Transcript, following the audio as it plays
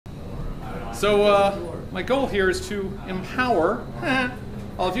So my goal here is to empower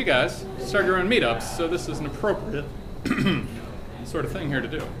all of you guys to start your own meetups, so this is an appropriate sort of thing here to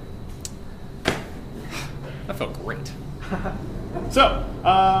do. That felt great. So,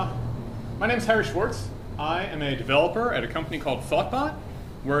 my name is Harry Schwartz. I am a developer at a company called Thoughtbot.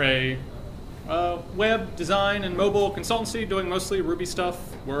 We're a web design and mobile consultancy doing mostly Ruby stuff.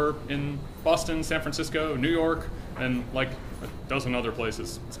 We're in Boston, San Francisco, New York, and like a dozen other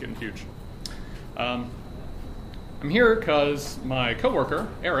places. It's getting huge. I'm here because my coworker,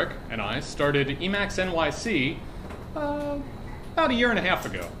 Eric, and I started Emacs NYC about a year and a half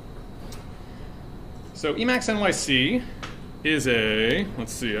ago. So Emacs NYC is a,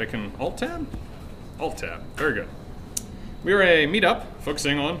 let's see, I can Alt-Tab? Alt-Tab, very good. We're a meetup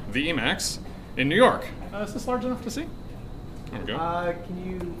focusing on the Emacs in New York. Is this large enough to see? There we go. Can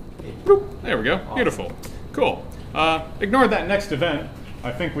you... Boop. There we go, awesome. Beautiful. Cool. Ignore that next event.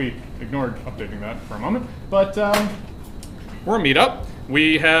 I think we ignored updating that for a moment. But we're a meetup.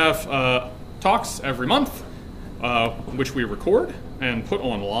 We have talks every month, which we record and put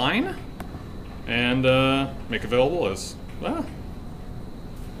online and make available as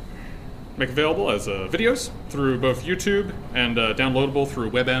videos through both YouTube and downloadable through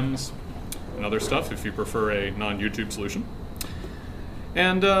WebMs and other stuff if you prefer a non-YouTube solution.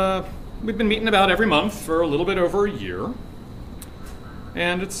 And we've been meeting about every month for a little bit over a year.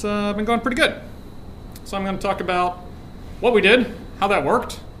 And it's been going pretty good. So I'm going to talk about what we did, how that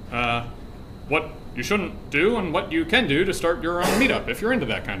worked, what you shouldn't do, and what you can do to start your own meetup if you're into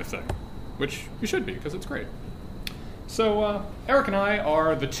that kind of thing, which you should be because it's great. So Eric and I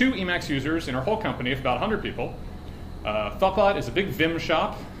are the two Emacs users in our whole company of about 100 people. Thoughtbot is a big Vim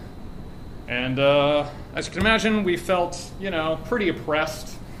shop, and as you can imagine, we felt, pretty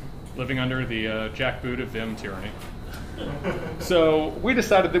oppressed living under the jackboot of Vim tyranny. So we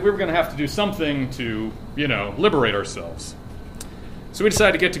decided that we were going to have to do something to, liberate ourselves. So we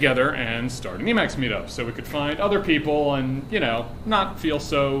decided to get together and start an Emacs meetup so we could find other people and, not feel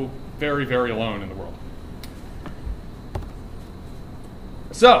so very, very alone in the world.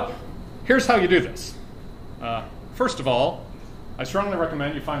 So here's how you do this. First of all, I strongly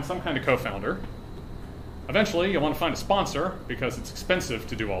recommend you find some kind of co-founder. Eventually, you'll want to find a sponsor because it's expensive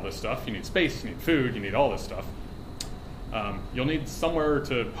to do all this stuff. You need space, you need food, you need all this stuff. You'll need somewhere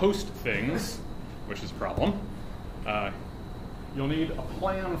to host things, which is a problem. You'll need a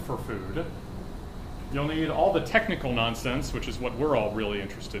plan for food. You'll need all the technical nonsense, which is what we're all really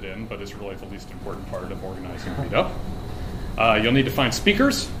interested in, but is really the least important part of organizing a meetup. You'll need to find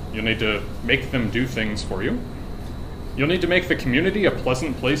speakers. You'll need to make them do things for you. You'll need to make the community a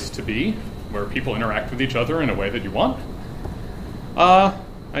pleasant place to be, where people interact with each other in a way that you want.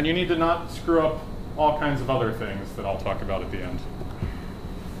 And you need to not screw up all kinds of other things that I'll talk about at the end.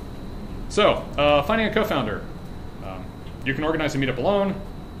 So, finding a co-founder. You can organize a meetup alone,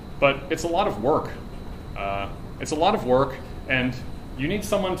 but it's a lot of work. And you need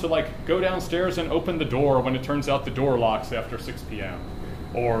someone to go downstairs and open the door when it turns out the door locks after 6 p.m.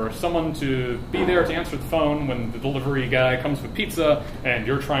 Or someone to be there to answer the phone when the delivery guy comes with pizza and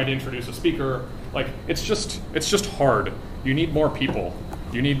you're trying to introduce a speaker. It's just hard. You need more people.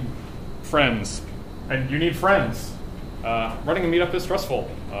 You need friends. And you need friends. Running a meetup is stressful.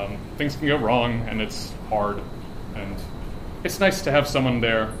 Things can go wrong, and it's hard. And it's nice to have someone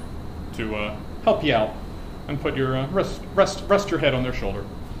there to help you out and put your rest your head on their shoulder,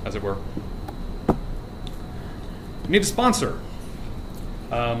 as it were. You need a sponsor.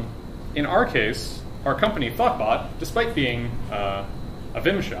 In our case, our company Thoughtbot, despite being a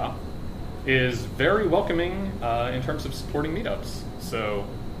Vim shop, is very welcoming in terms of supporting meetups. So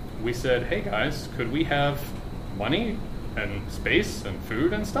we said, hey guys, could we have money and space and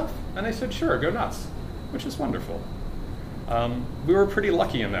food and stuff? And they said, sure, go nuts, which is wonderful. We were pretty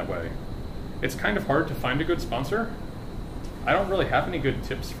lucky in that way. It's kind of hard to find a good sponsor. I don't really have any good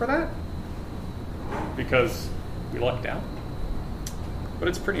tips for that because we lucked out. But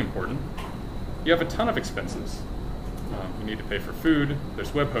it's pretty important. You have a ton of expenses. You need to pay for food,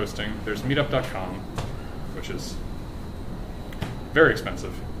 there's web hosting, there's Meetup.com, which is very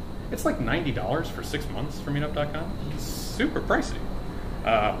expensive. It's like $90 for 6 months for Meetup.com. It's super pricey.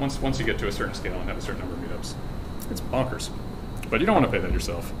 Once you get to a certain scale and have a certain number of meetups. It's bonkers. But you don't want to pay that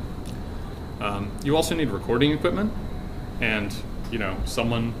yourself. You also need recording equipment and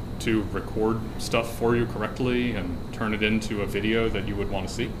someone to record stuff for you correctly and turn it into a video that you would want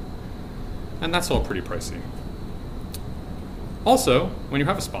to see. And that's all pretty pricey. Also, when you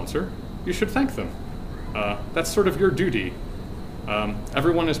have a sponsor, you should thank them. That's sort of your duty.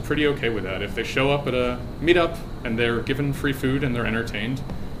 Everyone is pretty okay with that. If they show up at a meetup and they're given free food and they're entertained,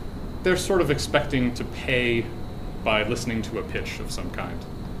 they're sort of expecting to pay by listening to a pitch of some kind.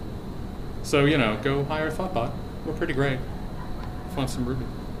 So, go hire Thoughtbot. We're pretty great. Want some Ruby.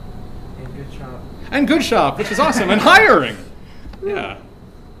 And Good Shop. And Good Shop, which is awesome. And hiring. Yeah.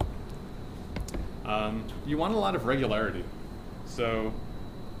 You want a lot of regularity. So,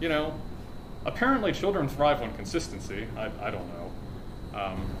 apparently children thrive on consistency. I don't know.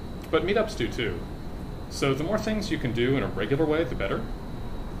 But meetups do too. So the more things you can do in a regular way, the better.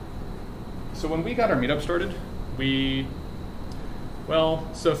 So when we got our meetup started,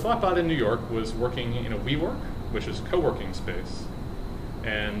 so Thoughtbot in New York was working in a WeWork, which is a co-working space.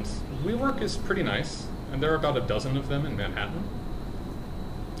 And WeWork is pretty nice, and there are about a dozen of them in Manhattan.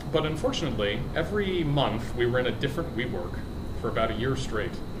 But unfortunately, every month we were in a different WeWork for about a year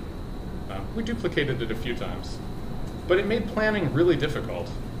straight. We duplicated it a few times. But it made planning really difficult,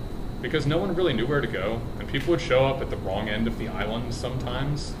 because no one really knew where to go, and people would show up at the wrong end of the island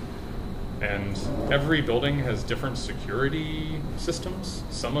sometimes. And every building has different security systems.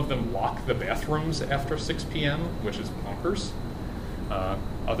 Some of them lock the bathrooms after 6 p.m., which is bonkers.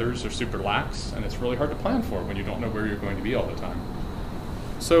 Others are super lax, and it's really hard to plan for when you don't know where you're going to be all the time.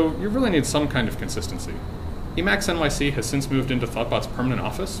 So you really need some kind of consistency. Emacs NYC has since moved into Thoughtbot's permanent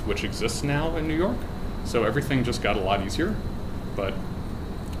office, which exists now in New York, so everything just got a lot easier. But,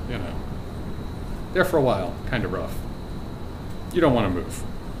 there for a while, kind of rough. You don't want to move.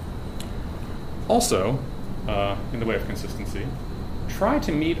 Also, in the way of consistency, try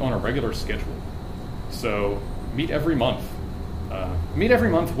to meet on a regular schedule. So meet every month. Meet every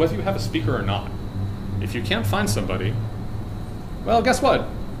month whether you have a speaker or not. If you can't find somebody, well, guess what?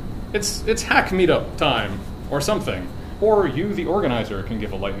 It's hack meetup time or something. Or you, the organizer, can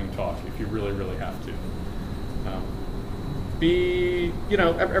give a lightning talk if you really, really have to.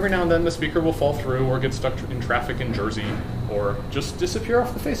 Every now and then the speaker will fall through or get stuck in traffic in Jersey or just disappear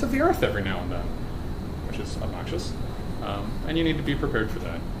off the face of the earth every now and then, which is obnoxious. And you need to be prepared for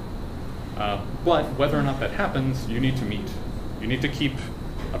that. But whether or not that happens, you need to meet. You need to keep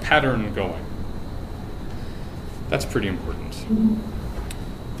a pattern going. That's pretty important.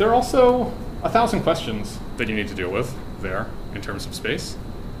 There are also 1,000 questions that you need to deal with there in terms of space.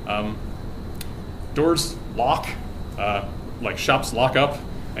 Doors lock, like shops lock up,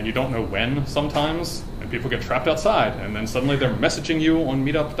 and you don't know when sometimes, and people get trapped outside, and then suddenly they're messaging you on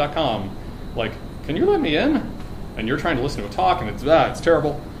meetup.com, like, can you let me in? And you're trying to listen to a talk, and it's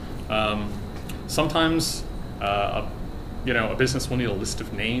terrible. Sometimes, a business will need a list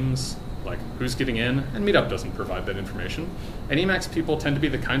of names, like who's getting in, and Meetup doesn't provide that information. And Emacs people tend to be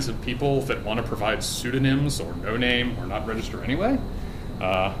the kinds of people that want to provide pseudonyms or no name or not register anyway.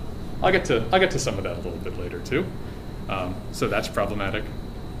 I'll get to some of that a little bit later too. So that's problematic.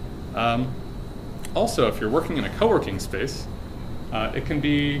 Also, if you're working in a co-working space, it can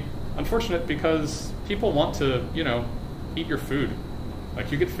be unfortunate because people want to, eat your food.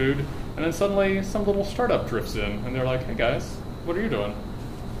 Like you get food, and then suddenly some little startup drifts in, and they're like, "Hey guys, what are you doing?"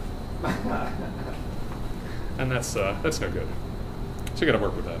 And that's no good. So you got to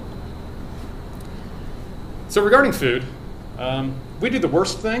work with that. So regarding food, we do the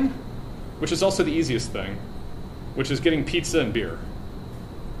worst thing, which is also the easiest thing, which is getting pizza and beer.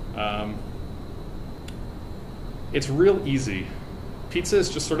 It's real easy. Pizza is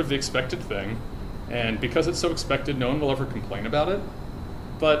just sort of the expected thing, and because it's so expected, no one will ever complain about it.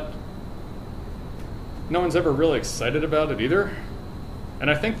 But no one's ever really excited about it either. And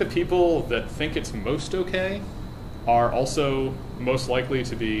I think the people that think it's most okay are also most likely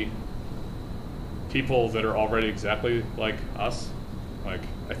to be people that are already exactly like us. Like,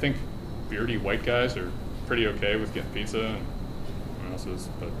 I think beardy white guys are pretty okay with getting pizza, and everyone else is,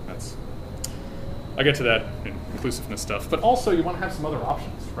 but that's... I get to that in inclusiveness stuff. But also, you want to have some other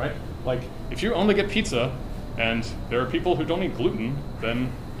options, right? Like, if you only get pizza, and there are people who don't eat gluten,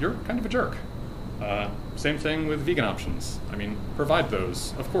 then you're kind of a jerk. Same thing with vegan options. I mean, provide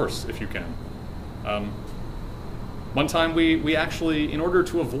those, of course, if you can. One time we actually, in order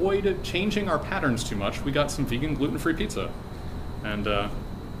to avoid changing our patterns too much, we got some vegan gluten-free pizza. And it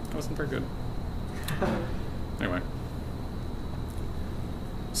wasn't very good. Anyway.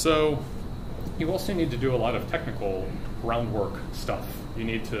 So you also need to do a lot of technical groundwork stuff. You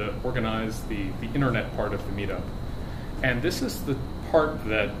need to organize the internet part of the meetup. And this is the part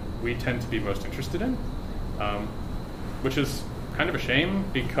that we tend to be most interested in, which is kind of a shame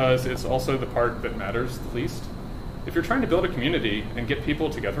because it's also the part that matters the least. If you're trying to build a community and get people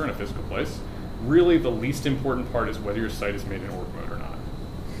together in a physical place, really the least important part is whether your site is made in org mode or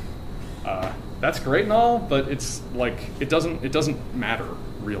not. That's great and all, but it's like it doesn't matter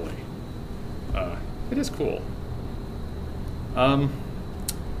really. It is cool.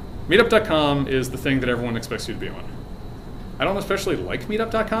 Meetup.com is the thing that everyone expects you to be on. I don't especially like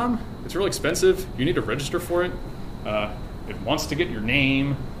Meetup.com. It's really expensive. You need to register for it. It wants to get your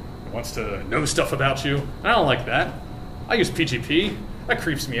name. It wants to know stuff about you. I don't like that. I use PGP. That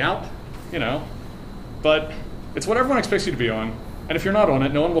creeps me out, you know. But it's what everyone expects you to be on. And if you're not on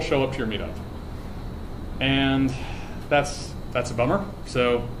it, no one will show up to your meetup. And that's a bummer.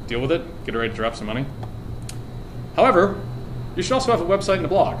 So deal with it. Get ready to drop some money. However, you should also have a website and a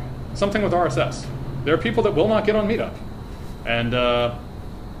blog. Something with RSS. There are people that will not get on Meetup. And,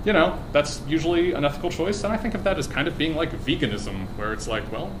 you know, that's usually an ethical choice. And I think of that as kind of being like veganism, where it's like,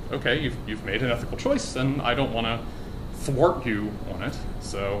 well, okay, you've made an ethical choice, and I don't want to thwart you on it.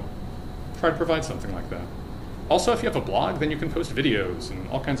 So try to provide something like that. Also, if you have a blog, then you can post videos and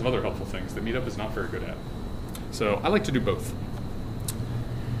all kinds of other helpful things that Meetup is not very good at. So I like to do both.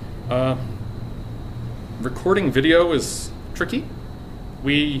 Recording video is tricky.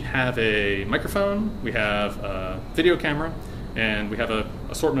 We have a microphone, we have a video camera, and we have an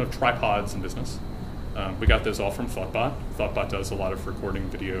assortment of tripods in business. We got those all from Thoughtbot. Thoughtbot does a lot of recording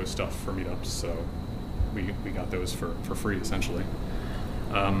video stuff for meetups, so we got those for free, essentially.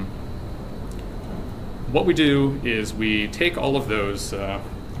 What we do is we take all of those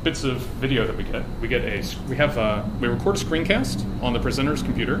bits of video that we get. We record a screencast on the presenter's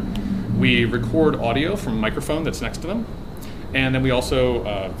computer. We record audio from a microphone that's next to them. And then we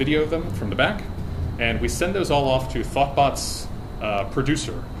also video them from the back. And we send those all off to Thoughtbot's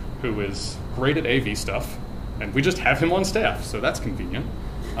producer, who is great at AV stuff. And we just have him on staff, so that's convenient.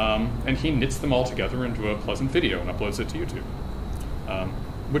 And he knits them all together into a pleasant video and uploads it to YouTube,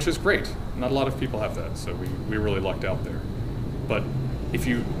 which is great. Not a lot of people have that, so we really lucked out there. But if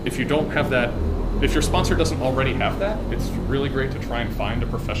you don't have that, if your sponsor doesn't already have that, it's really great to try and find a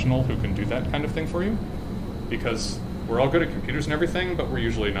professional who can do that kind of thing for you, because we're all good at computers and everything, but we're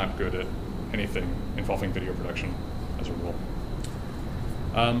usually not good at anything involving video production as a rule.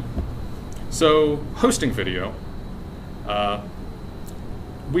 So hosting video,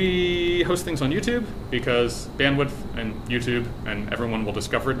 we host things on YouTube because bandwidth and YouTube, and everyone will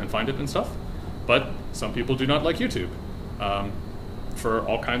discover it and find it and stuff. But some people do not like YouTube for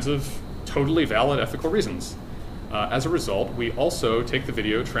all kinds of totally valid ethical reasons. As a result, we also take the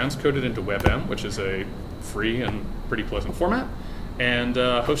video, transcode it into WebM, which is a free and pretty pleasant format, and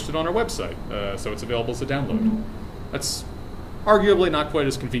host it on our website, so it's available as a download. That's arguably not quite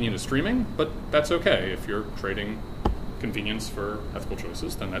as convenient as streaming, but that's okay. If you're trading convenience for ethical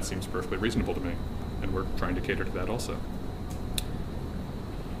choices, then that seems perfectly reasonable to me, and we're trying to cater to that also.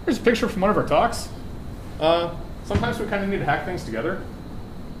 Here's a picture from one of our talks. Sometimes we kind of need to hack things together.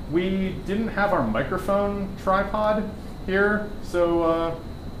 We didn't have our microphone tripod here, so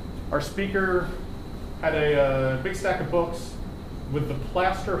our speaker had a big stack of books with the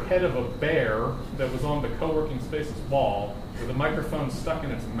plaster head of a bear that was on the co-working space's wall with a microphone stuck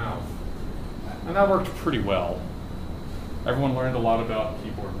in its mouth. And that worked pretty well. Everyone learned a lot about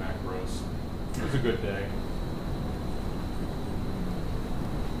keyboard macros. It was a good day.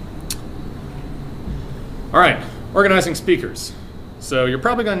 All right, organizing speakers. So you're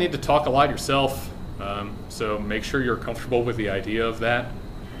probably going to need to talk a lot yourself, so make sure you're comfortable with the idea of that.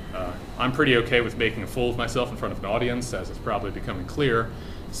 I'm pretty okay with making a fool of myself in front of an audience, as it's probably becoming clear,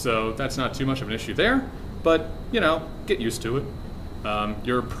 so that's not too much of an issue there, but, you know, get used to it.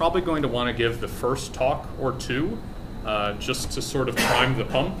 You're probably going to want to give the first talk or two just to sort of prime the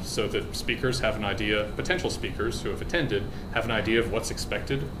pump so that speakers have an idea, potential speakers who have attended, have an idea of what's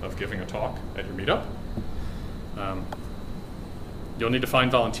expected of giving a talk at your meetup. You'll need to find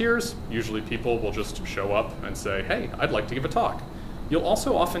volunteers. Usually people will just show up and say, hey, I'd like to give a talk. You'll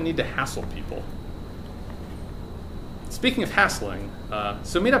also often need to hassle people. Speaking of hassling,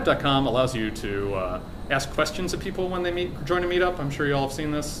 so Meetup.com allows you to ask questions of people when they join a meetup. I'm sure you all have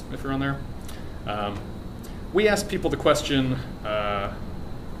seen this if you're on there. We ask people the question,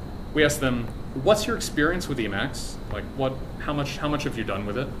 we ask them, what's your experience with Emacs? Like, how much have you done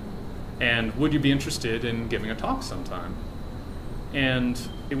with it? And would you be interested in giving a talk sometime? And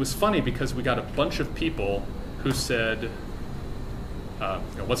it was funny because we got a bunch of people who said,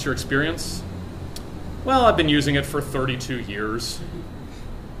 what's your experience? Well, I've been using it for 32 years.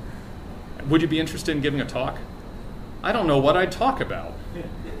 Would you be interested in giving a talk? I don't know what I'd talk about.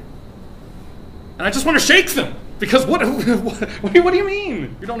 And I just want to shake them, because what do you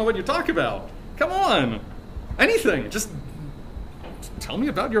mean? You don't know what you talk about? Come on. Anything. Just tell me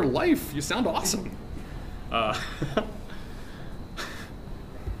about your life. You sound awesome.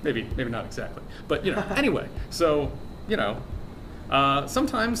 Maybe not exactly. But, you know, anyway. So, you know,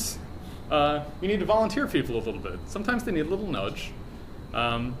 sometimes you need to volunteer people a little bit. Sometimes they need a little nudge.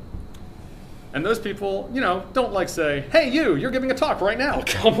 And those people, don't like say, hey, you're giving a talk right now,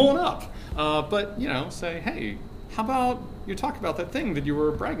 come on up. But, say, hey, how about you talk about that thing that you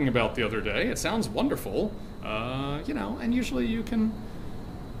were bragging about the other day? It sounds wonderful, and usually you can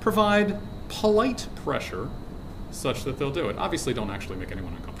provide polite pressure such that they'll do it. Obviously, don't actually make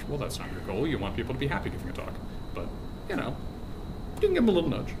anyone uncomfortable. That's not your goal. You want people to be happy giving a talk. But, you can give them a little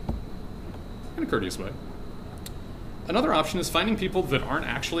nudge in a courteous way. Another option is finding people that aren't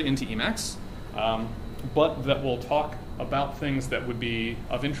actually into Emacs, but that will talk about things that would be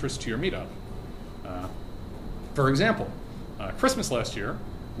of interest to your meetup. For example, Christmas last year,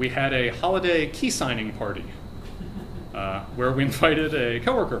 we had a holiday key signing party where we invited a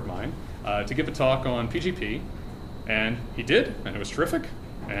coworker of mine to give a talk on PGP, and he did, and it was terrific,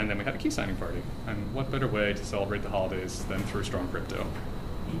 and then we had a key signing party. And what better way to celebrate the holidays than through strong crypto?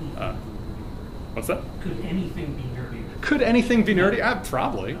 What's that? Could anything be nerdier? Could anything be nerdy?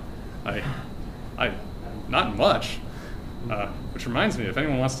 Probably. Not much. Which reminds me, if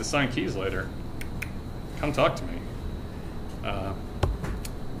anyone wants to sign keys later, come talk to me.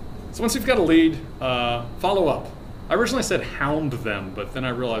 So once you've got a lead, follow up. I originally said hound them, but then I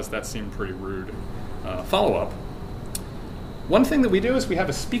realized that seemed pretty rude. Follow up. One thing that we do is we have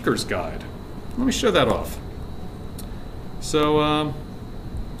a speaker's guide. Let me show that off. So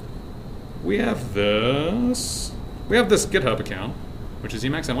we have this GitHub account, which is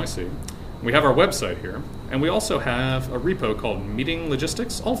Emacs NYC. We have our website here, and we also have a repo called Meeting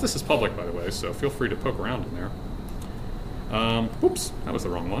Logistics. All of this is public, by the way, so feel free to poke around in there. Oops, that was the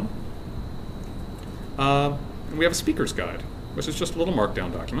wrong one. And we have a speaker's guide, which is just a little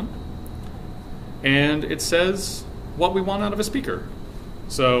markdown document. And it says what we want out of a speaker.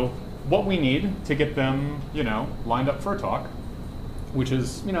 So what we need to get them, lined up for a talk, which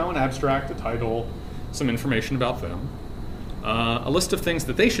is, an abstract, a title, some information about them, a list of things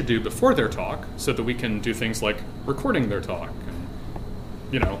that they should do before their talk so that we can do things like recording their talk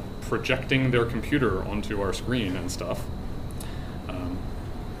and, projecting their computer onto our screen and stuff.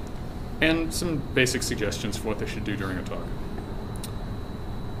 And some basic suggestions for what they should do during a talk.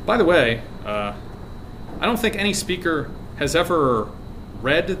 By the way, I don't think any speaker has ever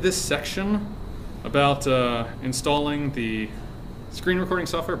read this section about installing the screen recording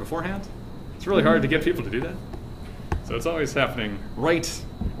software beforehand. It's really hard to get people to do that. So it's always happening right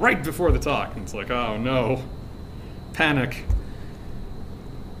before the talk. And it's like, oh no, panic.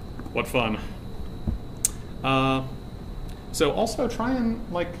 What fun. So also try and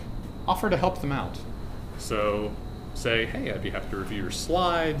offer to help them out. So say, hey, I'd be happy to review your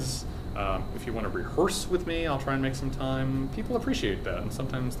slides. If you want to rehearse with me, I'll try and make some time. People appreciate that, and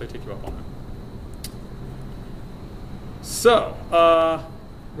sometimes they take you up on it. So,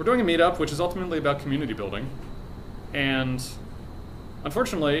 we're doing a meetup, which is ultimately about community building. And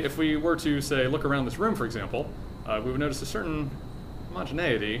unfortunately, if we were to, say, look around this room, for example, we would notice a certain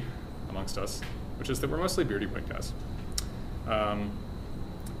homogeneity amongst us, which is that we're mostly beardy white guys.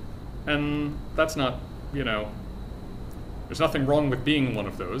 And that's not, there's nothing wrong with being one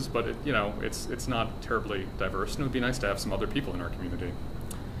of those, but it's not terribly diverse, and it would be nice to have some other people in our community.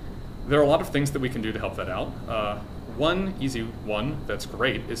 There are a lot of things that we can do to help that out. One easy one that's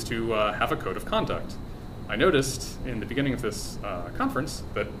great is to have a code of conduct. I noticed in the beginning of this conference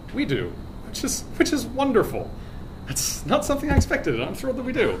that we do, which is wonderful. It's not something I expected, and I'm thrilled that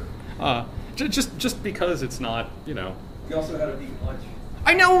we do. Just because it's not, You also had a vegan lunch.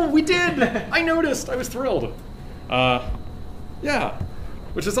 I know, we did! I noticed, I was thrilled. Yeah,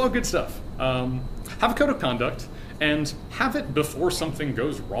 which is all good stuff. Have a code of conduct, and have it before something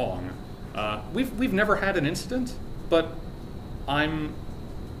goes wrong. We've never had an incident, but I'm,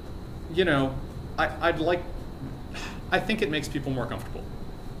 I think it makes people more comfortable.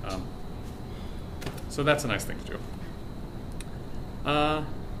 So that's a nice thing to do.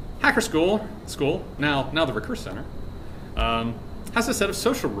 Hacker School, now the Recurse Center, has a set of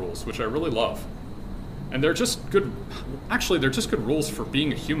social rules, which I really love. And they're just good, actually they're just good rules for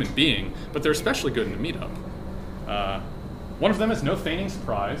being a human being, but they're especially good in a meetup. One of them is no feigning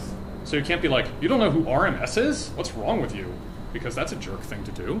surprise. So you can't be like, you don't know who RMS is? What's wrong with you? Because that's a jerk thing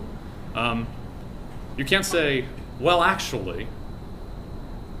to do. You can't say, well, actually,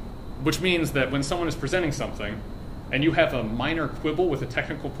 which means that when someone is presenting something and you have a minor quibble with a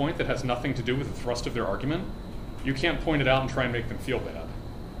technical point that has nothing to do with the thrust of their argument, you can't point it out and try and make them feel bad.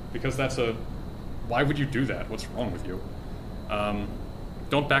 Because why would you do that? What's wrong with you?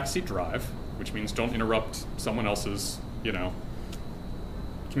 Don't backseat drive, which means don't interrupt someone else's,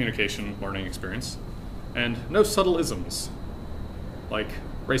 communication, learning experience. And no subtle isms, like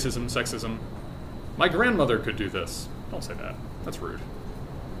racism, sexism. My grandmother could do this. Don't say that. That's rude.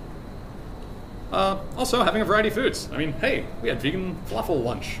 Also, having a variety of foods. I mean, hey, we had vegan falafel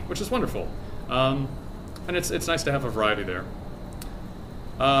lunch, which is wonderful. And it's nice to have a variety there.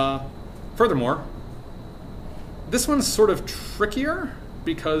 Furthermore, this one's sort of trickier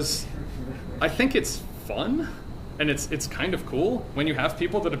because I think it's fun and it's kind of cool when you have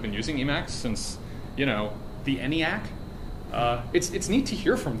people that have been using Emacs since, the ENIAC. It's neat to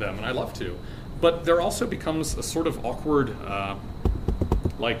hear from them, and I love to. But there also becomes a sort of awkward,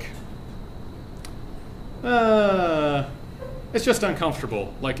 it's just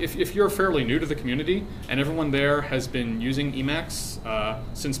uncomfortable. Like, if you're fairly new to the community and everyone there has been using Emacs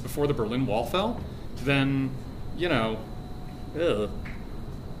since before the Berlin Wall fell, then, ugh.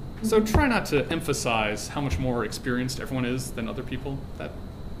 So try not to emphasize how much more experienced everyone is than other people. That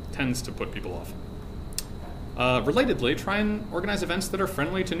tends to put people off. Relatedly, try and organize events that are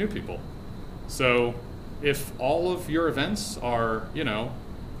friendly to new people. So if all of your events are,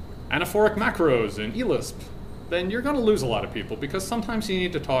 anaphoric macros and eLisp, then you're going to lose a lot of people because sometimes you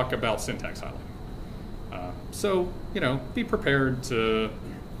need to talk about syntax highlighting. So, be prepared to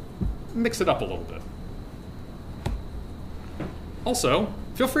mix it up a little bit. Also,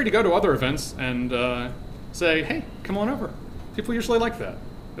 feel free to go to other events and say, hey, come on over. People usually like that.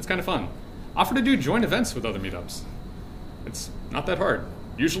 It's kind of fun. Offer to do joint events with other meetups. It's not that hard.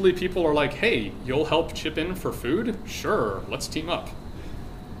 Usually people are like, hey, you'll help chip in for food? Sure, let's team up.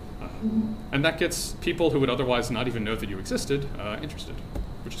 And that gets people who would otherwise not even know that you existed interested,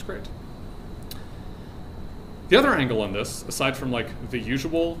 which is great. The other angle on this, aside from the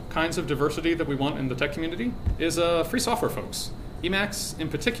usual kinds of diversity that we want in the tech community, is free software folks. Emacs in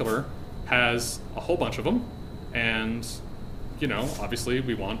particular has a whole bunch of them, and obviously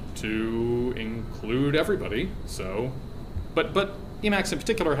we want to include everybody. So, but Emacs in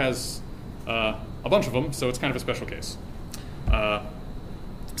particular has a bunch of them, so it's kind of a special case.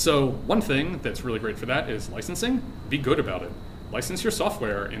 So one thing that's really great for that is licensing. Be good about it. License your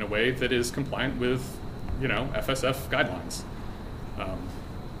software in a way that is compliant with, FSF guidelines.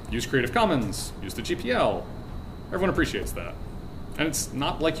 Use Creative Commons, use the GPL. Everyone appreciates that. And it's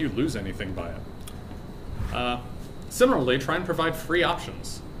not like you lose anything by it. Similarly, try and provide free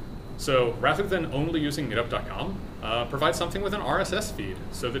options. So rather than only using meetup.com, provide something with an RSS feed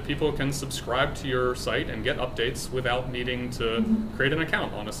so that people can subscribe to your site and get updates without needing to create an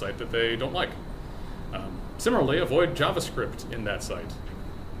account on a site that they don't like. Similarly, avoid JavaScript in that site.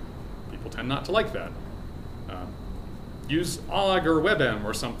 People tend not to like that. Use OGG or WebM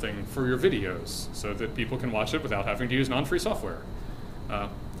or something for your videos so that people can watch it without having to use non-free software.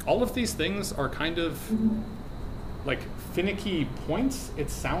 All of these things are kind of finicky points, it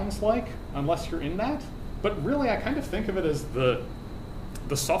sounds like, unless you're in that. But really, I kind of think of it as the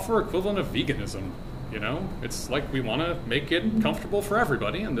software equivalent of veganism. It's like we want to make it comfortable for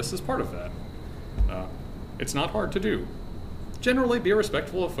everybody, and this is part of that. It's not hard to do. Generally, be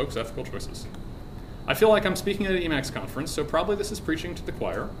respectful of folks' ethical choices. I feel like I'm speaking at an Emacs conference, so probably this is preaching to the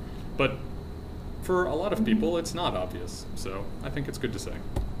choir, but for a lot of people, it's not obvious, so I think it's good to say.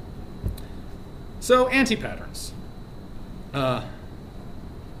 So, anti-patterns.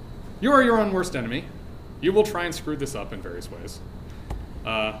 You are your own worst enemy. You will try and screw this up in various ways.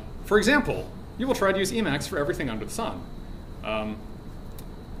 For example, you will try to use Emacs for everything under the sun.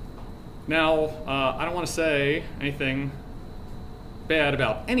 Now, I don't want to say anything bad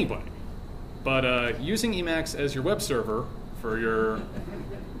about anybody, but using Emacs as your web server for your...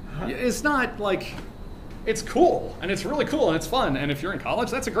 It's not it's cool, and it's really cool, and it's fun, and if you're in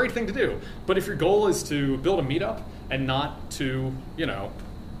college, that's a great thing to do. But if your goal is to build a meetup and not to,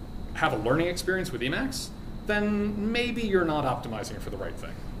 have a learning experience with Emacs, then maybe you're not optimizing for the right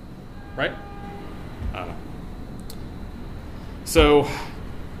thing, right?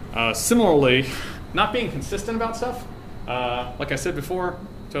 Similarly, not being consistent about stuff, like I said before,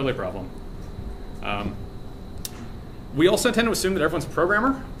 totally a problem. We also tend to assume that everyone's a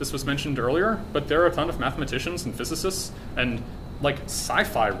programmer. This was mentioned earlier, but there are a ton of mathematicians and physicists and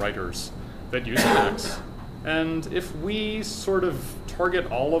sci-fi writers that use Emacs. And if we sort of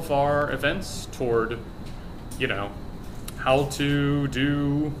target all of our events toward, how to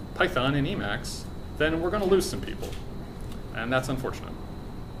do Python in Emacs, then we're going to lose some people. And that's unfortunate.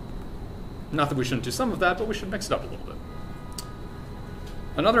 Not that we shouldn't do some of that, but we should mix it up a little bit.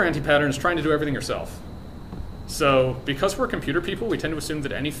 Another anti-pattern is trying to do everything yourself. So because we're computer people, we tend to assume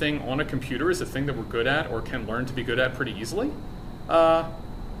that anything on a computer is a thing that we're good at or can learn to be good at pretty easily.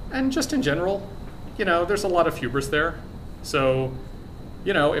 And just in general, there's a lot of hubris there. So,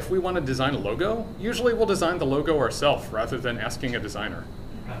 if we want to design a logo, usually we'll design the logo ourselves rather than asking a designer,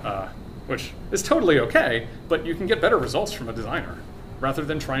 which is totally okay, but you can get better results from a designer. rather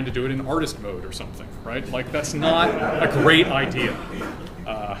than trying to do it in artist mode or something, right? Like, that's not a great idea.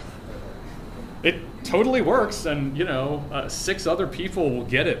 It totally works, and 6 other people will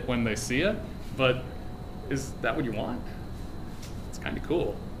get it when they see it, but is that what you want? It's kind of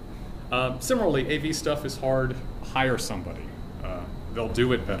cool. Similarly, AV stuff is hard. Hire somebody. They'll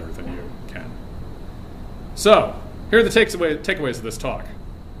do it better than you can. So, here are the takeaways of this talk.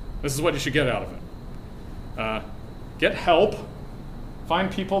 This is what you should get out of it. Get help.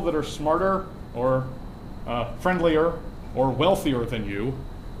 Find people that are smarter or friendlier or wealthier than you,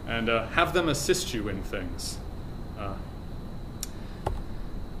 and have them assist you in things.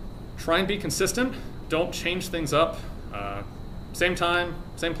 Try and be consistent. Don't change things up. Same time,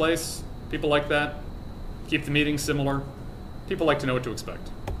 same place. People like that. Keep the meetings similar. People like to know what to expect.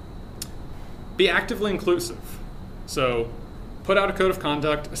 Be actively inclusive. So put out a code of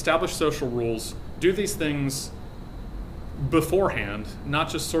conduct, establish social rules, do these things beforehand, not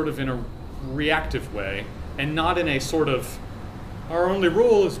just sort of in a reactive way, and not in a sort of, our only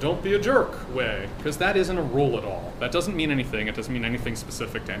rule is don't be a jerk way, because that isn't a rule at all. That doesn't mean anything. It doesn't mean anything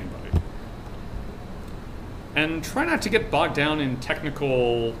specific to anybody. And try not to get bogged down in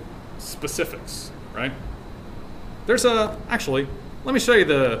technical specifics, right? There's actually, let me show you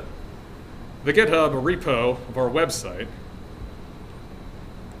the GitHub repo of our website,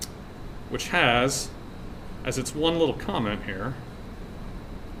 which has, as its one little comment here,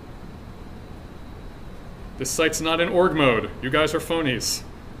 this site's not in org mode. You guys are phonies.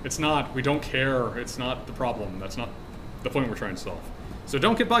 It's not. We don't care. It's not the problem. That's not the point we're trying to solve. So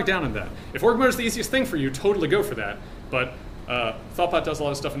don't get bogged down in that. If org mode is the easiest thing for you, totally go for that. But Thoughtbot does a lot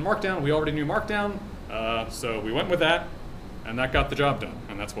of stuff in Markdown. We already knew Markdown, so we went with that, and that got the job done,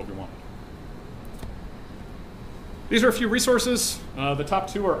 and that's what we wanted. These are a few resources. The top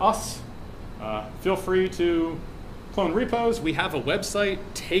 2 are us. Feel free to clone repos. We have a website.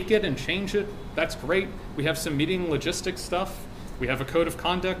 Take it and change it. That's great. We have some meeting logistics stuff. We have a code of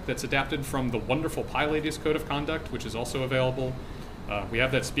conduct that's adapted from the wonderful PyLadies code of conduct, which is also available. We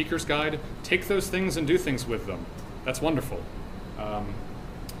have that speaker's guide. Take those things and do things with them. That's wonderful.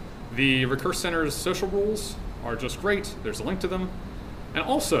 The Recurse Center's social rules are just great. There's a link to them. And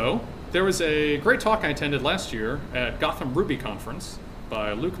also, there was a great talk I attended last year at Gotham Ruby Conference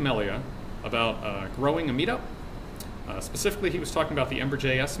by Luke Melia about growing a meetup. Specifically, he was talking about the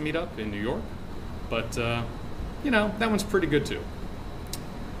Ember.js meetup in New York. But, that one's pretty good too.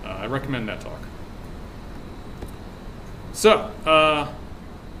 I recommend that talk. So,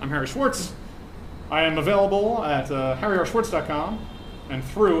 I'm Harry Schwartz. I am available at harryrschwartz.com and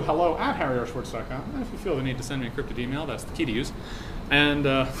through hello@harryrschwartz.com. And if you feel the need to send me a encrypted email, that's the key to use. And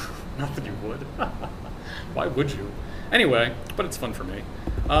not that you would. Why would you? Anyway, but it's fun for me.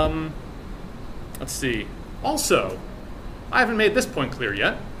 Let's see. Also, I haven't made this point clear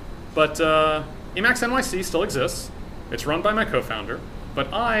yet, but Emacs NYC still exists. It's run by my co-founder,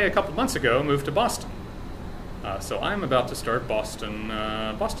 but I, a couple months ago, moved to Boston. So I'm about to start Boston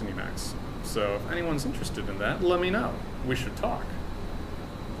Emacs. So if anyone's interested in that, let me know. We should talk.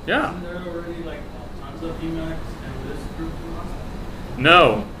 Yeah. Isn't there already tons of Emacs and this group in Boston?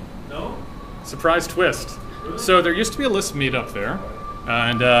 No. No? Surprise twist. Really? So there used to be a Lisp meetup there,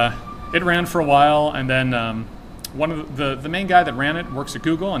 and it ran for a while, and then one of the main guy that ran it works at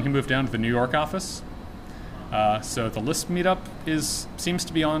Google, and he moved down to the New York office. So the Lisp meetup seems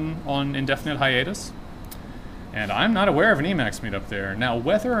to be on indefinite hiatus. And I'm not aware of an Emacs meetup there. Now,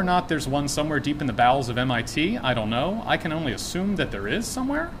 whether or not there's one somewhere deep in the bowels of MIT, I don't know. I can only assume that there is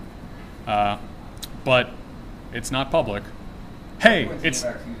somewhere. But it's not public. Hey, it's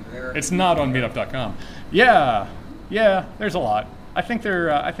not on meetup.com. Yeah, there's a lot. I think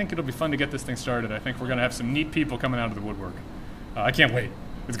it'll be fun to get this thing started. I think we're going to have some neat people coming out of the woodwork. I can't wait.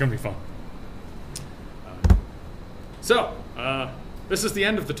 It's going to be fun. So, this is the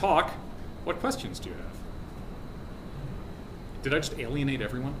end of the talk. What questions do you have? Did I just alienate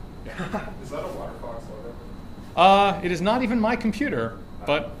everyone? Is that a Firefox logo? It is not even my computer,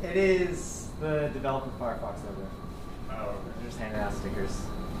 but It is the developer Firefox logo. Oh, okay. They're just handing out stickers.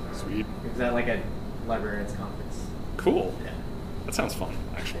 sweet, Is that like a librarian's conference? cool. Yeah. That sounds fun,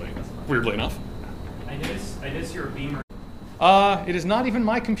 actually. Weirdly enough. I noticed your Beamer. It is not even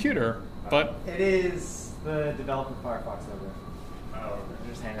my computer, but It is the developer Firefox logo. Oh, okay.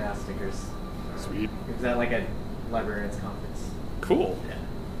 They're just handing out stickers. sweet, Is that like a librarian's conference? cool. Yeah.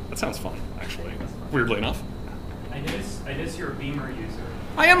 That sounds fun, actually. Weirdly enough. I noticed you're a Beamer user.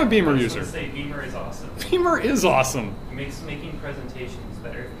 I am a Beamer I user. just want to say Beamer is awesome. Beamer is awesome. It makes making presentations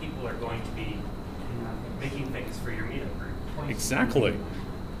better if people are going to be making things for your meetup group. Exactly.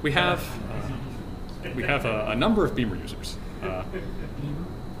 We have a number of Beamer users.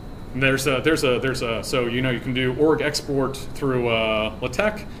 There's a so you can do org export through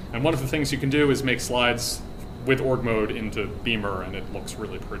LaTeX, and one of the things you can do is make slides with org mode into Beamer, and it looks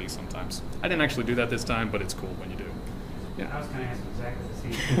really pretty sometimes. I didn't actually do that this time, but it's cool when you do. Yeah. I was going to ask exactly the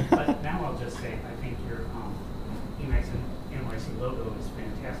same thing, but now I'll just say I think your Emacs and NYC logo is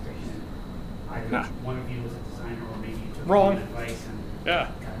fantastic, and either one of you was a designer or maybe you took Wrong. advice and Yeah.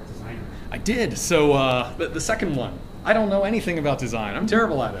 got a designer. I did. So the second one, I don't know anything about design. I'm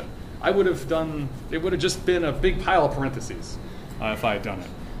terrible at it. It would have just been a big pile of parentheses if I had done it.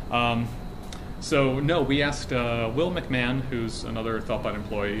 So no, we asked Will McMahon, who's another ThoughtBot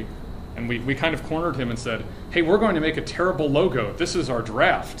employee, and we kind of cornered him and said, hey, we're going to make a terrible logo. This is our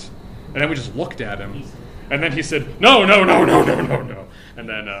draft. And then we just looked at him, and then he said, no. And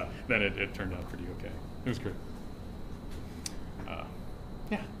then it turned out pretty okay. It was great.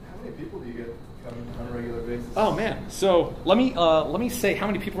 Yeah. How many people do you get coming on a regular basis? Oh man! So let me say how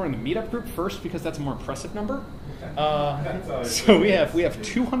many people are in the Meetup group first, because that's a more impressive number. So we have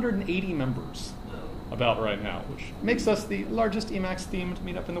 280 members about right now, which makes us the largest Emacs themed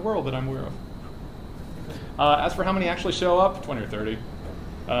meetup in the world that I'm aware of. As for how many actually show up, 20 or 30.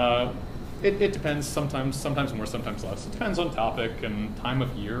 It depends. Sometimes more, sometimes less. It depends on topic and time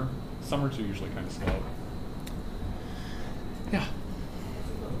of year. Summers are usually kind of slow. Yeah.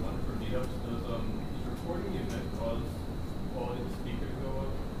 For meetups, does recording the event cause quality of the speaker to go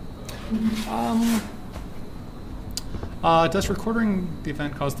up? Does recording the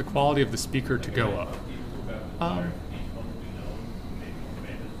event cause the quality of the speaker to go up?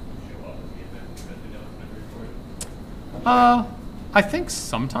 I think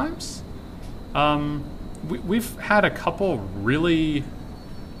sometimes. We've had a couple really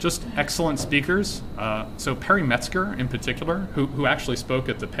just excellent speakers. So Perry Metzger in particular, who actually spoke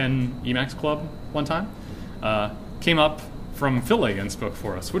at the Penn Emacs Club one time, came up from Philly and spoke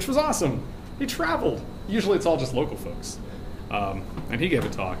for us, which was awesome. He traveled. Usually it's all just local folks. And he gave a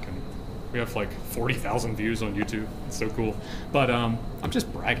talk, and we have like 40,000 views on YouTube. It's so cool. But I'm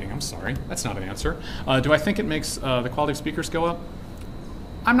just bragging. I'm sorry. That's not an answer. Do I think it makes the quality of speakers go up?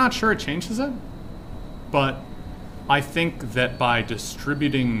 I'm not sure it changes it, but I think that by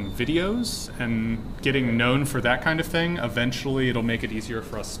distributing videos and getting known for that kind of thing, eventually it'll make it easier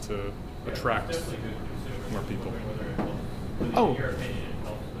for us to attract more people.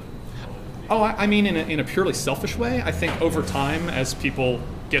 I mean, in a purely selfish way, I think over time, as people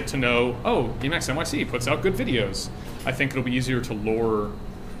get to know, Emacs NYC puts out good videos, I think it'll be easier to lure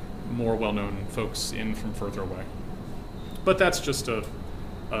more well-known folks in from further away. But that's just a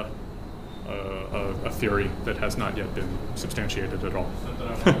theory that has not yet been substantiated at all.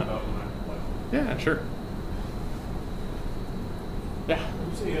 Yeah, sure. Yeah.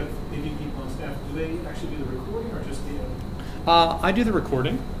 You say you have 80 people on staff. Do they actually do the recording or just the? I do the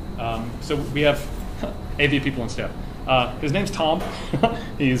recording. So we have AV people on staff. His name's Tom.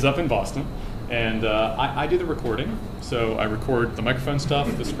 He's up in Boston, and I do the recording. So I record the microphone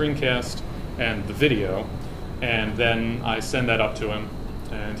stuff, the screencast, and the video, and then I send that up to him,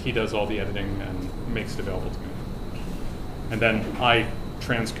 and he does all the editing and makes it available to me. And then I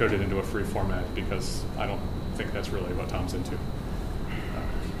transcode it into a free format because I don't think that's really what Tom's into. Do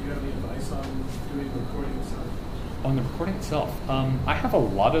you have any advice on doing the recording itself? On the recording itself, I have a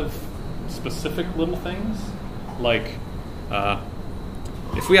lot of specific little things. Like,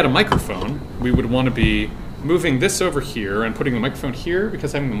 if we had a microphone, we would want to be moving this over here and putting the microphone here,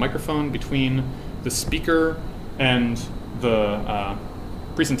 because having the microphone between the speaker and the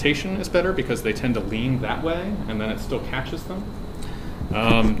presentation is better because they tend to lean that way, and then it still catches them.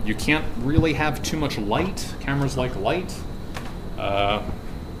 You can't really have too much light. Cameras like light.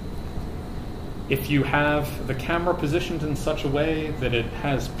 If you have the camera positioned in such a way that it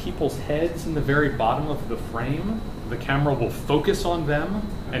has people's heads in the very bottom of the frame, the camera will focus on them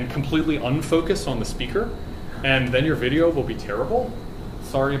and completely unfocus on the speaker, and then your video will be terrible.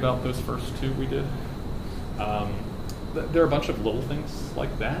 Sorry about those first two we did. There are a bunch of little things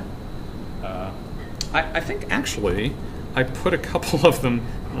like that. I think actually I put a couple of them,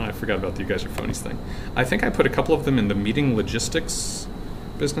 I forgot about the You Guys Are Phonies thing. I think I put a couple of them in the meeting logistics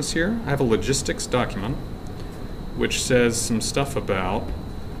business here. I have a logistics document which says some stuff about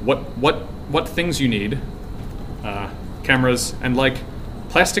what things you need, cameras, and like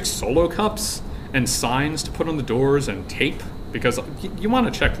plastic solo cups and signs to put on the doors and tape, because you want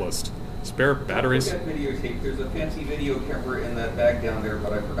a checklist. Spare batteries. Don't forget videotape. There's a fancy video camera in that bag down there,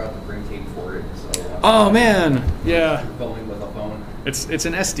 but I forgot to bring tape for it. So. Oh man, yeah. Filming with a phone. It's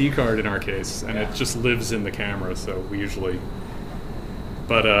an SD card in our case, and it just lives in the camera. So we usually.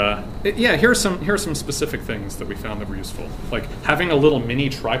 But yeah, here are some specific things that we found that were useful. Like having a little mini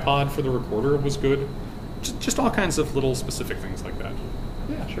tripod for the recorder was good. Just all kinds of little specific things like that.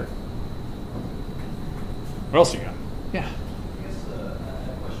 Yeah, sure. What else you got? Yeah. I guess I have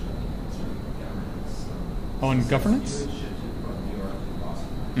a question concerning governance. On governance? You had shifted from New York to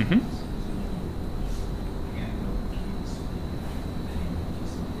Boston. Mm-hmm. Again, no keys, any keys,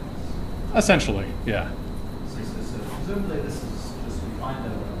 something else. Essentially, yeah. So presumably this is just we find a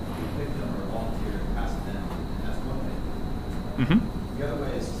victim or volunteer and pass it in, and that's one way. Mm-hmm. The other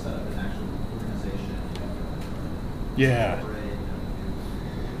way is to set up an actual organization. Yeah.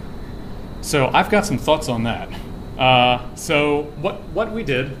 So I've got some thoughts on that. So what we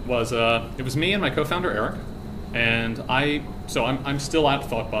did was it was me and my co-founder Eric, and I'm still at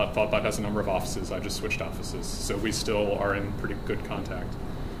ThoughtBot. ThoughtBot has a number of offices. I just switched offices, so we still are in pretty good contact.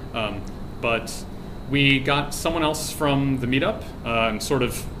 But we got someone else from the Meetup, and sort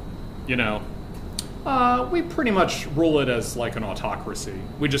of, we pretty much rule it as like an autocracy.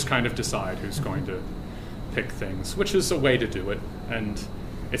 We just kind of decide who's going to pick things, which is a way to do it, and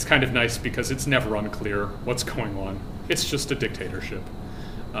it's kind of nice because it's never unclear what's going on. It's just a dictatorship.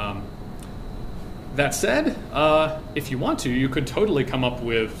 That said, if you want to, you could totally come up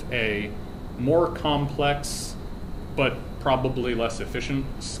with a more complex but probably less efficient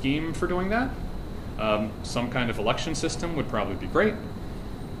scheme for doing that. Some kind of election system would probably be great.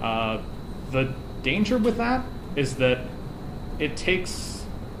 The danger with that is that it takes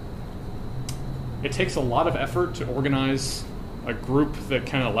a lot of effort to organize a group that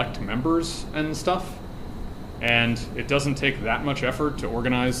can elect members and stuff, and it doesn't take that much effort to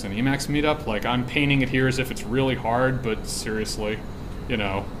organize an Emacs meetup. Like, I'm painting it here as if it's really hard, but seriously,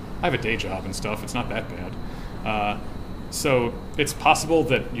 I have a day job and stuff. It's not that bad. So it's possible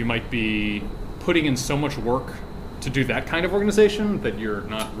that you might be putting in so much work to do that kind of organization that you're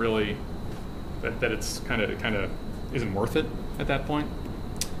not really, that it's kind of isn't worth it at that point.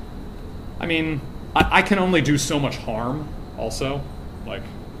 I mean, I can only do so much harm also. Like,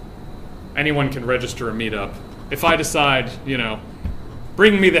 anyone can register a meetup. If I decide,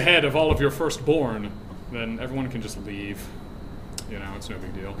 bring me the head of all of your firstborn, then everyone can just leave. It's no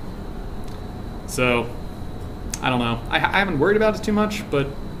big deal. So, I don't know. I haven't worried about it too much, but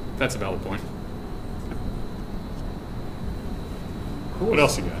that's a valid point. Cool. What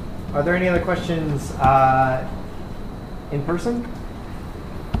else you got? Are there any other questions in person?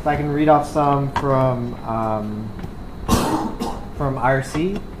 If I can read off some from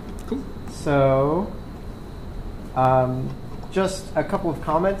IRC. Cool. So, just a couple of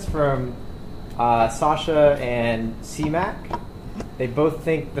comments from Sasha and CMAC. They both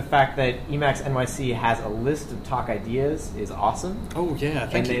think the fact that Emacs NYC has a list of talk ideas is awesome. Oh yeah,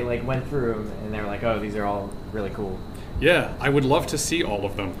 thank you. And they went through them and they were like, "Oh, these are all really cool." Yeah, I would love to see all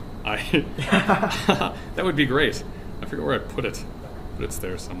of them. That would be great. I forget where I put it, but it's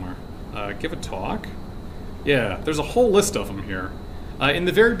there somewhere. Give a talk. Yeah, there's a whole list of them here. In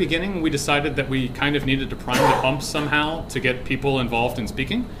the very beginning, we decided that we kind of needed to prime the pump somehow to get people involved in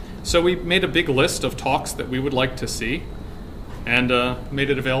speaking. So we made a big list of talks that we would like to see and made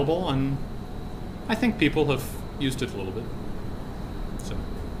it available, and I think people have used it a little bit. So.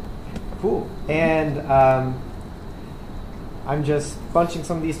 Cool. And I'm just bunching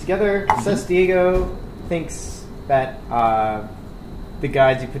some of these together. Says Diego thinks that the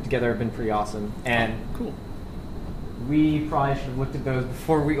guides you put together have been pretty awesome. And cool. We probably should have looked at those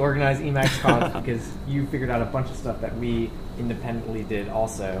before we organized EmacsConf because you figured out a bunch of stuff that we independently did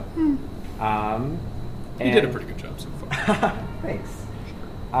also. You did a pretty good job so far. Thanks.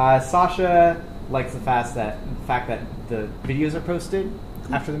 Sasha likes the fact that the videos are posted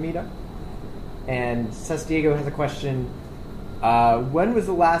after the meetup. And Cesc Diego has a question. When was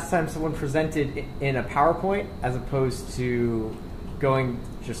the last time someone presented in a PowerPoint as opposed to going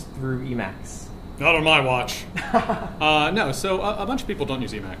just through Emacs? Not on my watch. No, so a bunch of people don't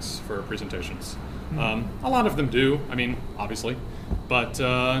use Emacs for presentations. A lot of them do, I mean, obviously. But,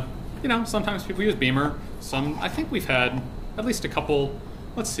 sometimes people use Beamer. I think we've had at least a couple.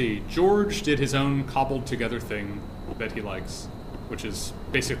 Let's see, George did his own cobbled together thing that he likes, which is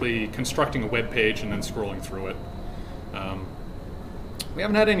basically constructing a web page and then scrolling through it. We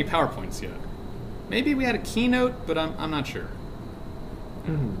haven't had any PowerPoints yet. Maybe we had a keynote, but I'm not sure.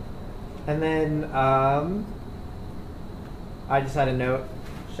 Mm-hmm. And then I just had a note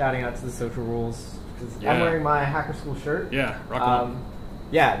shouting out to the social rules because I'm wearing my Hacker School shirt. Yeah, rock on.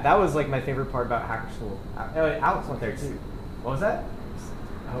 Yeah, that was like my favorite part about Hacker School. Alex went there too. What was that?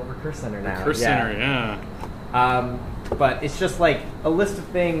 Oh, Recurse Center now. Recurse Center, yeah. But it's just like a list of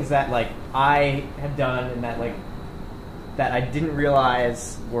things that like I have done and that like that I didn't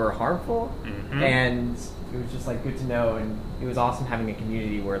realize were harmful, Mhm. and it was just like good to know, and it was awesome having a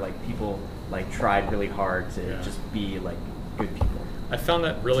community where like people like tried really hard to Yeah. just be like good people. I found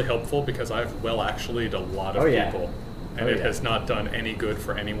that really helpful because I've actually a lot of Oh, yeah. people, and Oh, it yeah. has not done any good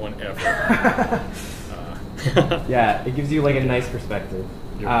for anyone ever. Yeah, it gives you like a nice perspective.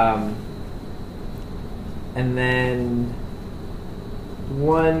 Yeah. And then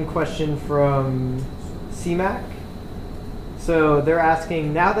one question from CMAC. So they're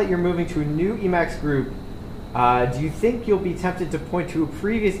asking, now that you're moving to a new Emacs group, do you think you'll be tempted to point to a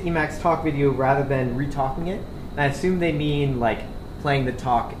previous Emacs talk video rather than retalking it? And I assume they mean like playing the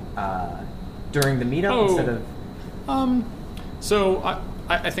talk during the meetup instead of... So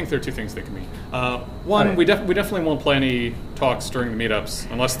I think there are two things they can mean. One, Okay. we definitely won't play any talks during the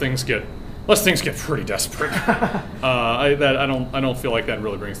meetups unless things get pretty desperate. I don't feel like that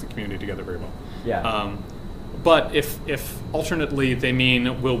really brings the community together very well. Yeah. But if alternately they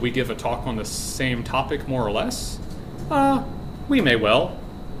mean, will we give a talk on the same topic more or less? We may well.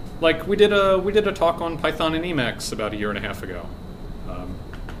 Like we did a talk on Python and Emacs about a year and a half ago.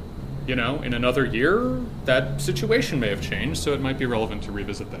 In another year, that situation may have changed, so it might be relevant to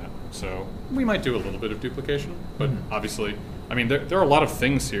revisit that. So we might do a little bit of duplication, but obviously, I mean, there are a lot of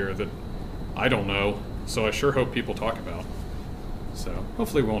things here that I don't know, so I sure hope people talk about. So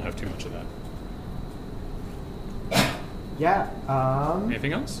hopefully we won't have too much of that. Yeah.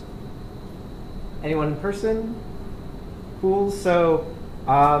 Anything else? Anyone in person? Cool. So,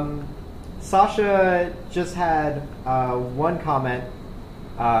 Sasha just had one comment.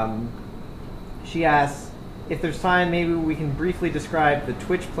 She asks, if there's time, maybe we can briefly describe the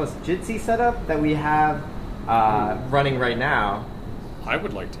Twitch plus Jitsi setup that we have running right now. I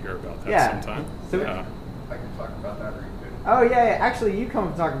would like to hear about that Yeah. sometime. So- Yeah. I can talk about that very good. Oh yeah, actually, you come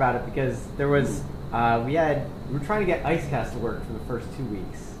and talk about it because there was we were trying to get IceCast to work for the first 2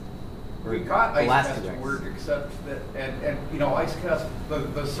 weeks. Or We got the last 2 IceCast to weeks. work, except that, and IceCast,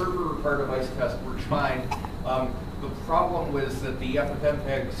 the server part of IceCast works fine. The problem was that the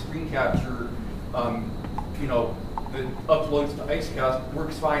FFmpeg screen capture, that uploads to IceCast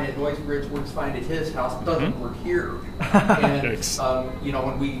works fine at NoiseBridge, works fine at his house, doesn't work here. And Yikes.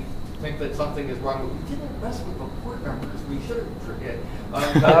 when we think that something is wrong, we didn't mess with the port numbers. We should have forget.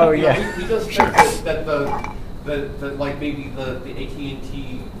 Oh, yeah. We just think that the like maybe the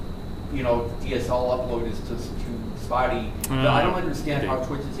AT&T DSL upload is just too spotty. But I don't understand how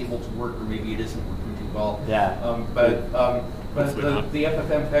Twitch is able to work, or maybe it isn't working too well. Yeah. But Hopefully not. the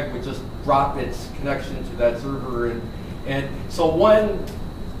FFmpeg would just drop its connection to that server, and so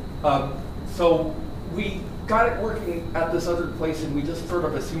so we got it working at this other place, and we just sort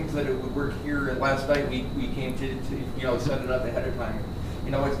of assumed that it would work here. And last night we came to set it up ahead of time.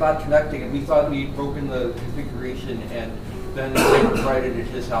 It's not connecting, and we thought we'd broken the configuration, and then they tried it at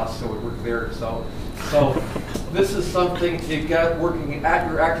his house, so it worked there. So this is something to get working at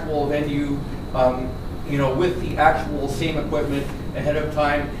your actual venue, with the actual same equipment ahead of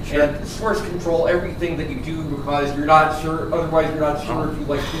time, and source control everything that you do, because you're not sure. Otherwise, you're not sure if you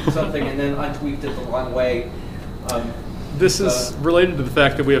tweaked something and then untweaked it the wrong way. This is related to the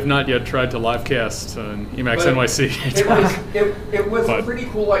fact that we have not yet tried to livecast on Emacs NYC. It was a But- pretty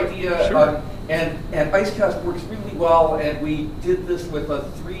cool idea, Sure. and IceCast works really well. And we did this with a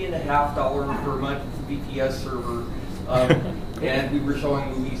 $3.50 per month VPS server, and we were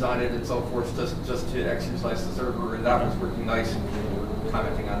showing movies on it and so forth, just to exercise the server, and that was working nice, and people were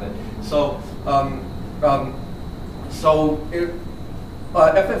commenting on it.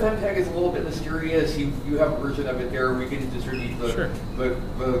 FFmpeg is a little bit mysterious. You have a version of it there. We can distribute the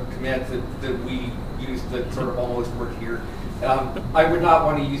commands that we use that sort of almost work here. I would not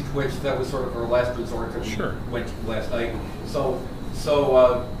want to use Twitch. That was sort of our last resort that we went to last night.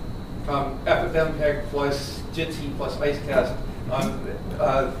 FFmpeg plus Jitsi plus IceCast.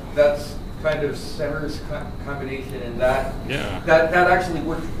 That's kind of Semmer's combination, and that actually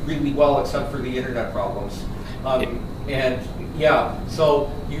worked really well, except for the internet problems. So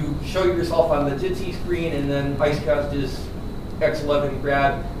you show yourself on the Jitsi screen, and then IceCast is X11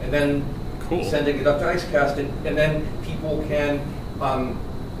 grab, and then sending it up to IceCast, and then people can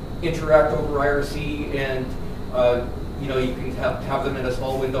interact over IRC, and you can have them in a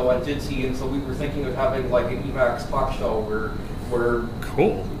small window on Jitsi. And so we were thinking of having like an Emacs talk show where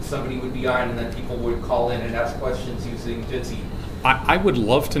somebody would be on, and then people would call in and ask questions using Jitsi. I would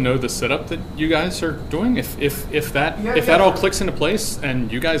love to know the setup that you guys are doing. If that all clicks into place,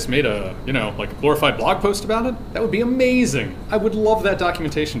 and you guys made a a glorified blog post about it, that would be amazing. I would love that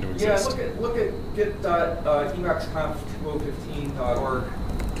documentation to exist. Yeah, look at get.emacsconf2015.org.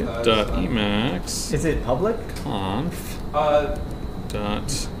 Get Emacs. Is it public? Conf. Dot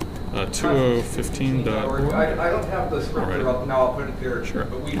 2015.org. I don't have the script Alright. up now. I'll put it there. Sure.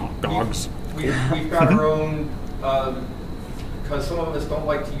 But Dogs. we've got our own. Because some of us don't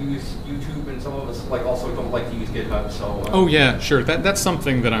like to use YouTube, and some of us also don't like to use GitHub. So. Oh yeah, sure. That's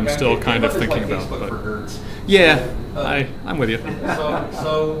something that I'm still kind of thinking about. Facebook But for nerds. yeah, So, I'm with you.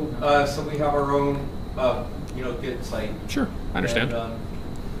 So we have our own, Git site. Sure, I understand. And,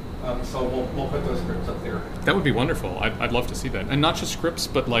 so we'll put those scripts up there. That would be wonderful. I'd love to see that, and not just scripts,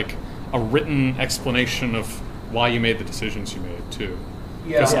 but like a written explanation of why you made the decisions you made too.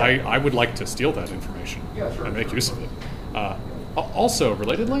 Because I would like to steal that information and make use of it. Also,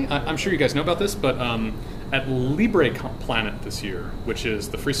 relatedly, I'm sure you guys know about this, but at LibrePlanet this year, which is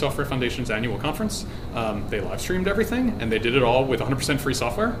the Free Software Foundation's annual conference, they live streamed everything, and they did it all with 100% free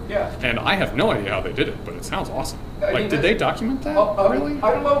software. Yeah. And I have no idea how they did it, but it sounds awesome. Did they document that? Really?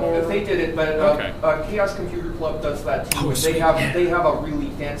 I don't know if they did it, but Chaos Computer Club does that too. They have a really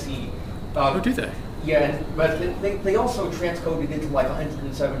fancy. Do they? Yeah, but they also transcoded into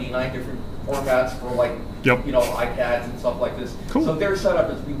 179 different formats for iPads and stuff like this. Cool. So their setup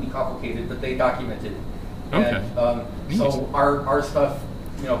is really complicated, but they documented. Okay. And, so our stuff,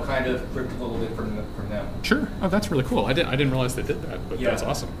 kind of ripped a little bit from them. Sure. Oh, that's really cool. I didn't realize they did that, but that's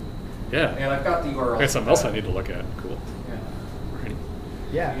awesome. Yeah. And I've got the URL. Okay, something else I need to look at. Cool. Yeah. Alrighty.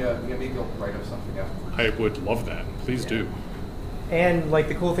 Yeah, maybe I'll write up something afterwards. I would love that. Please do. And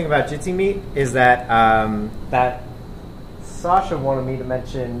the cool thing about Jitsi Meet is that that Sasha wanted me to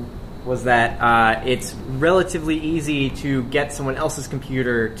mention was that it's relatively easy to get someone else's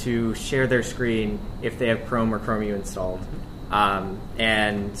computer to share their screen if they have Chrome or Chromium installed. And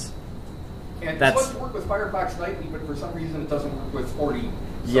it's that's supposed to work with Firefox Nightly, but for some reason it doesn't work with 40. So.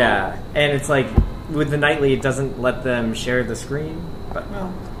 Yeah, and it's with the Nightly, it doesn't let them share the screen. But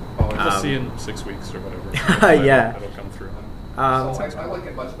we'll see in 6 weeks or whatever. Yeah. It'll come through. I like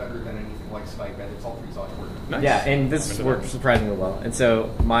it much better than anything like Skype, and it's all free software. Nice. Yeah, and this works surprisingly well. And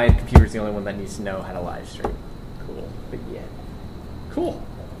so my computer's the only one that needs to know how to live stream. Cool. But yeah. Cool.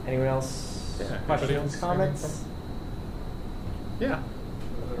 Anyone else? Yeah. Questions, comments? Yeah. Are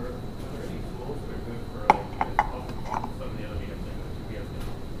there any tools that are good for some of the other meetups that we have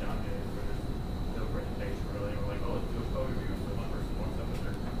nowadays where there's no presentation really, or let's do a code review, so one person walks up with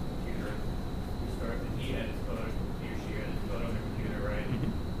their computer and he edits code, he or she edits code on their computer, right? Mm-hmm.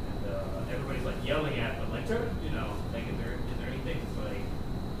 And everybody's yelling at them, is there anything that's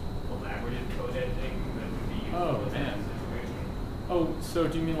collaborative code editing that would be useful in that situation? Oh, so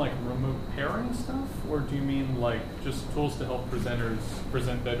do you mean remote pairing stuff, or do you mean just tools to help presenters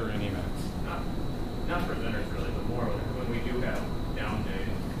present better in Emacs? Not presenters really, but more when we do have down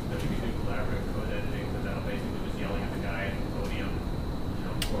days that we can do collaborative code editing, but that'll basically just yelling at the guy at the podium,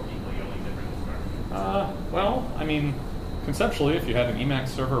 four people yelling different instructions. Well, I mean, conceptually, if you had an Emacs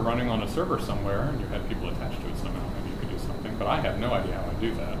server running on a server somewhere and you had people attached to it somehow, maybe you could do something. But I have no idea how I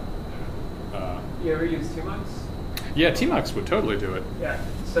do that. You ever use Emacs? Yeah, Emacs would totally do it. Yeah.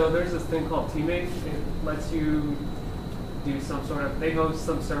 So there's this thing called Teammate. It lets you do some sort of. They host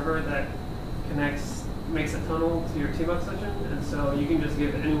some server that makes a tunnel to your Emacs session, and so you can just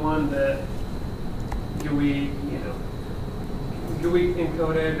give anyone the GUI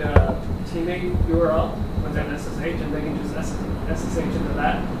encoded Teammate URL with an SSH, and they can just SSH into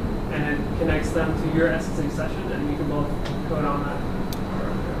that, and it connects them to your SSH session, and you can both code on that.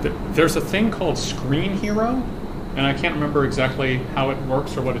 There's a thing called Screen Hero, and I can't remember exactly how it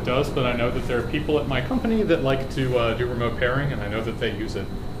works or what it does, but I know that there are people at my company that like to do remote pairing, and I know that they use it.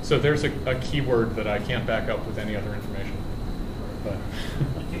 So there's a keyword that I can't back up with any other information. But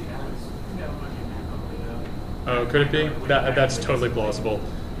oh, could it be? That's totally plausible.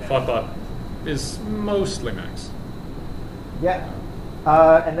 Thoughtbot is mostly Macs. Yeah.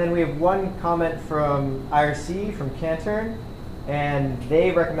 And then we have one comment from IRC, from Cantor, and they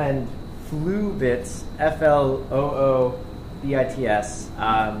recommend Floobits, Floobits.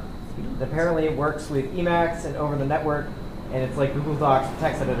 Apparently it works with Emacs and over the network, and it's like Google Docs for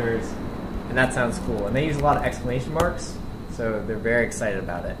text editors, and that sounds cool. And they use a lot of exclamation marks, so they're very excited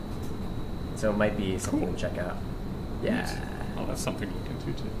about it. So it might be something to check out. Yeah. Oh, that's something to look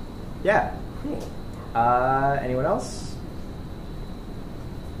into too. Yeah. Cool. Anyone else?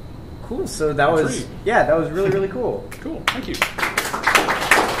 Cool. So that was really, really cool. Cool. Thank you.